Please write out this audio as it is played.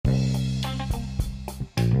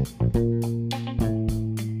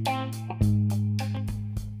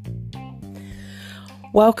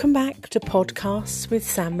Welcome back to Podcasts with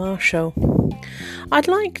Sam Marshall. I'd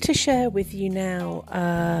like to share with you now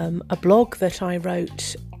a blog that I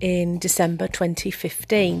wrote in December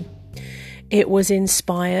 2015. It was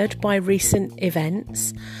inspired by recent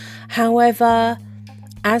events. However,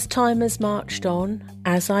 as time has marched on,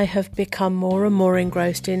 as I have become more and more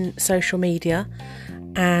engrossed in social media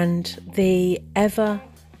and the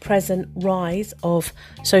ever-present rise of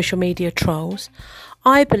social media trolls,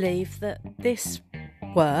 I believe that this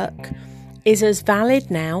work is as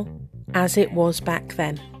valid now as it was back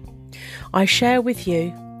then. I share with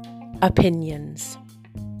you opinions.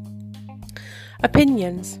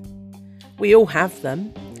 Opinions. We all have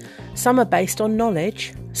them. Some are based on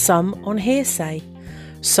knowledge, some on hearsay,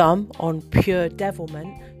 some on pure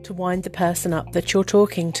devilment to wind the person up that you're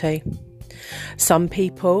talking to. Some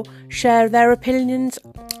people share their opinions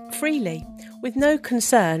freely with no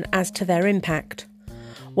concern as to their impact,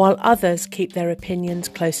 while others keep their opinions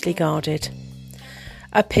closely guarded.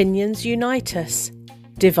 Opinions unite us,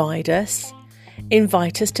 divide us,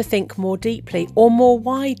 invite us to think more deeply or more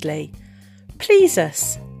widely, please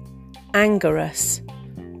us, anger us,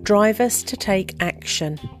 drive us to take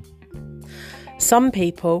action. Some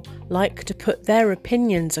people like to put their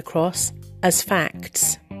opinions across as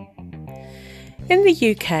facts. In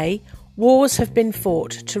the UK, wars have been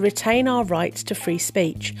fought to retain our rights to free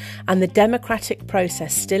speech, and the democratic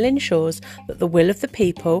process still ensures that the will of the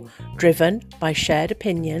people, driven by shared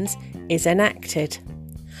opinions, is enacted.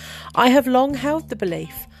 I have long held the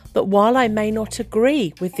belief that while I may not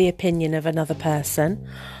agree with the opinion of another person,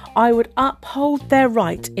 I would uphold their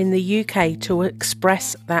right in the UK to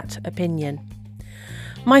express that opinion.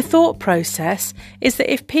 My thought process is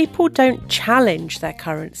that if people don't challenge their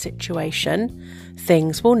current situation,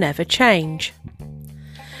 things will never change.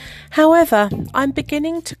 However, I'm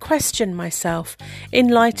beginning to question myself in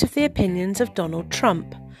light of the opinions of Donald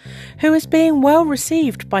Trump, who is being well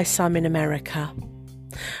received by some in America.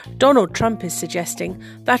 Donald Trump is suggesting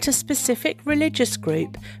that a specific religious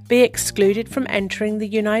group be excluded from entering the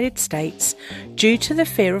United States due to the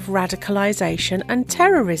fear of radicalisation and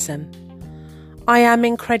terrorism. I am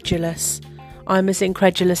incredulous. I'm as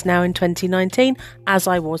incredulous now in 2019 as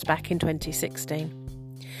I was back in 2016.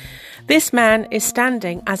 This man is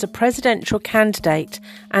standing as a presidential candidate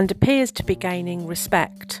and appears to be gaining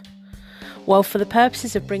respect. Well, for the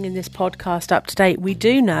purposes of bringing this podcast up to date, we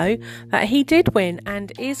do know that he did win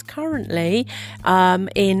and is currently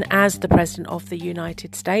in as the President of the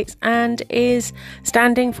United States and is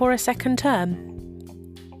standing for a second term.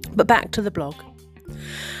 But back to the blog.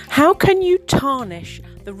 How can you tarnish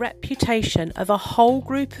the reputation of a whole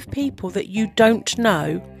group of people that you don't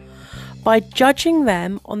know by judging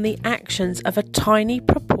them on the actions of a tiny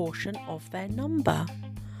proportion of their number?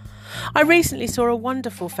 I recently saw a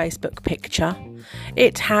wonderful Facebook picture.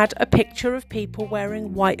 It had a picture of people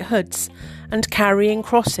wearing white hoods and carrying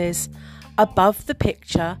crosses above the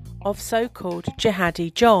picture of so-called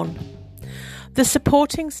Jihadi John. The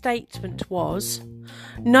supporting statement was,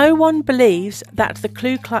 "No one believes that the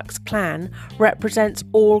Ku Klux Klan represents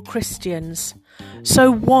all Christians. So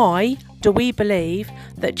why do we believe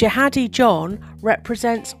that Jihadi John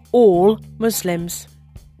represents all Muslims?"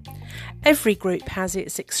 Every group has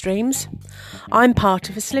its extremes. I'm part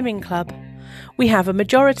of a slimming club. We have a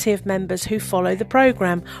majority of members who follow the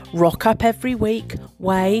programme, rock up every week,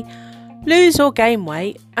 weigh, lose or gain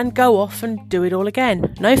weight, and go off and do it all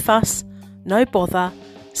again. No fuss, no bother,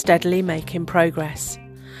 steadily making progress.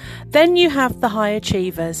 Then you have the high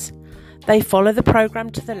achievers. They follow the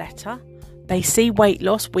programme to the letter, they see weight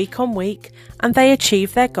loss week on week, and they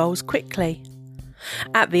achieve their goals quickly.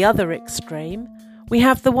 At the other extreme, we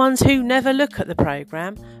have the ones who never look at the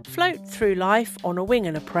programme, float through life on a wing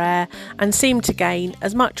and a prayer, and seem to gain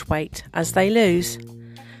as much weight as they lose.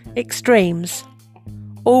 Extremes.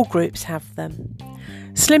 All groups have them.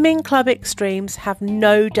 Slimming club extremes have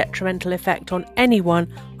no detrimental effect on anyone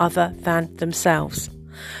other than themselves.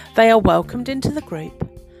 They are welcomed into the group.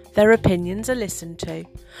 Their opinions are listened to.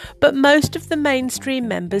 But most of the mainstream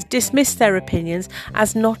members dismiss their opinions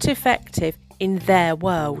as not effective in their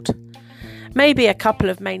world. Maybe a couple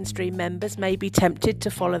of mainstream members may be tempted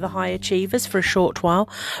to follow the high achievers for a short while,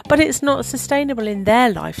 but it's not sustainable in their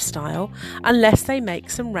lifestyle unless they make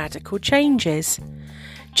some radical changes.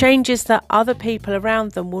 Changes that other people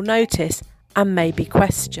around them will notice and maybe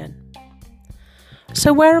question.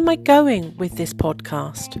 So where am I going with this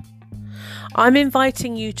podcast? I'm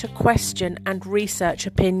inviting you to question and research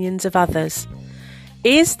opinions of others.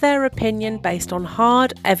 Is their opinion based on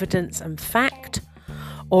hard evidence and fact,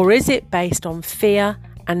 or is it based on fear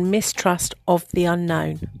and mistrust of the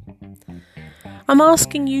unknown. I'm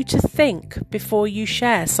asking you to think before you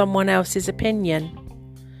share someone else's opinion.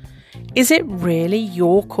 Is it really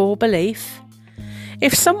your core belief?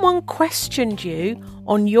 If someone questioned you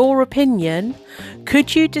on your opinion,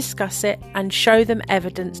 could you discuss it and show them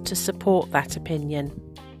evidence to support that opinion?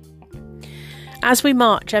 As we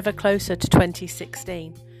march ever closer to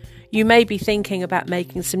 2016, you may be thinking about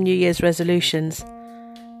making some New Year's resolutions.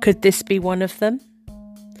 Could this be one of them?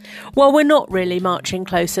 Well, we're not really marching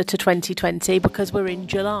closer to 2020 because we're in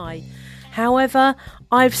July. However,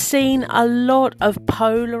 I've seen a lot of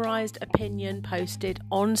polarised opinion posted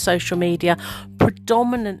on social media,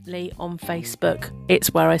 predominantly on Facebook.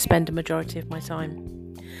 It's where I spend a majority of my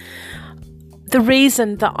time. The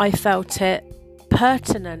reason that I felt it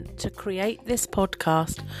pertinent to create this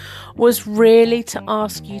podcast was really to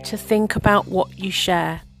ask you to think about what you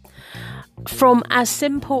share. From as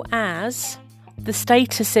simple as the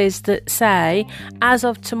statuses that say, as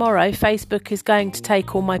of tomorrow, Facebook is going to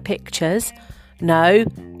take all my pictures. No,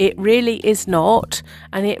 it really is not.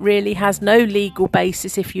 And it really has no legal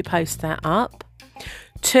basis if you post that up.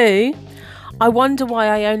 2, I wonder why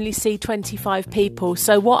I only see 25 people.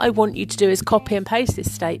 So what I want you to do is copy and paste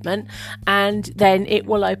this statement and then it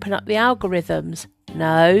will open up the algorithms.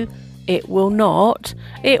 No, it will not.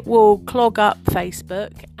 It will clog up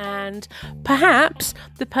Facebook, and perhaps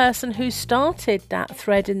the person who started that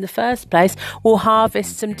thread in the first place will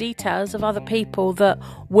harvest some details of other people that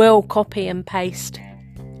will copy and paste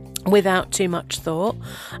without too much thought,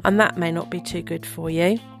 and that may not be too good for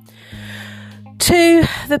you. To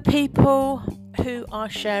the people who are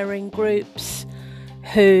sharing groups,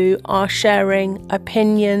 who are sharing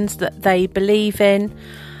opinions that they believe in,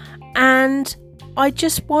 and I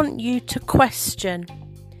just want you to question.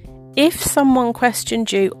 If someone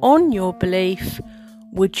questioned you on your belief,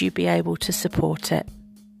 would you be able to support it?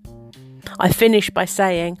 I finish by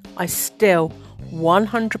saying I still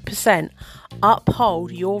 100%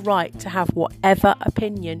 uphold your right to have whatever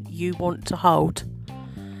opinion you want to hold.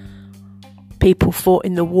 People fought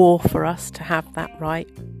in the war for us to have that right.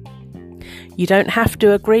 You don't have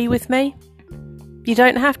to agree with me. You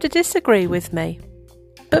don't have to disagree with me.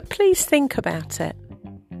 But please think about it.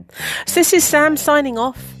 So this is Sam signing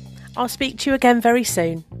off. I'll speak to you again very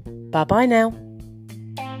soon. Bye bye now.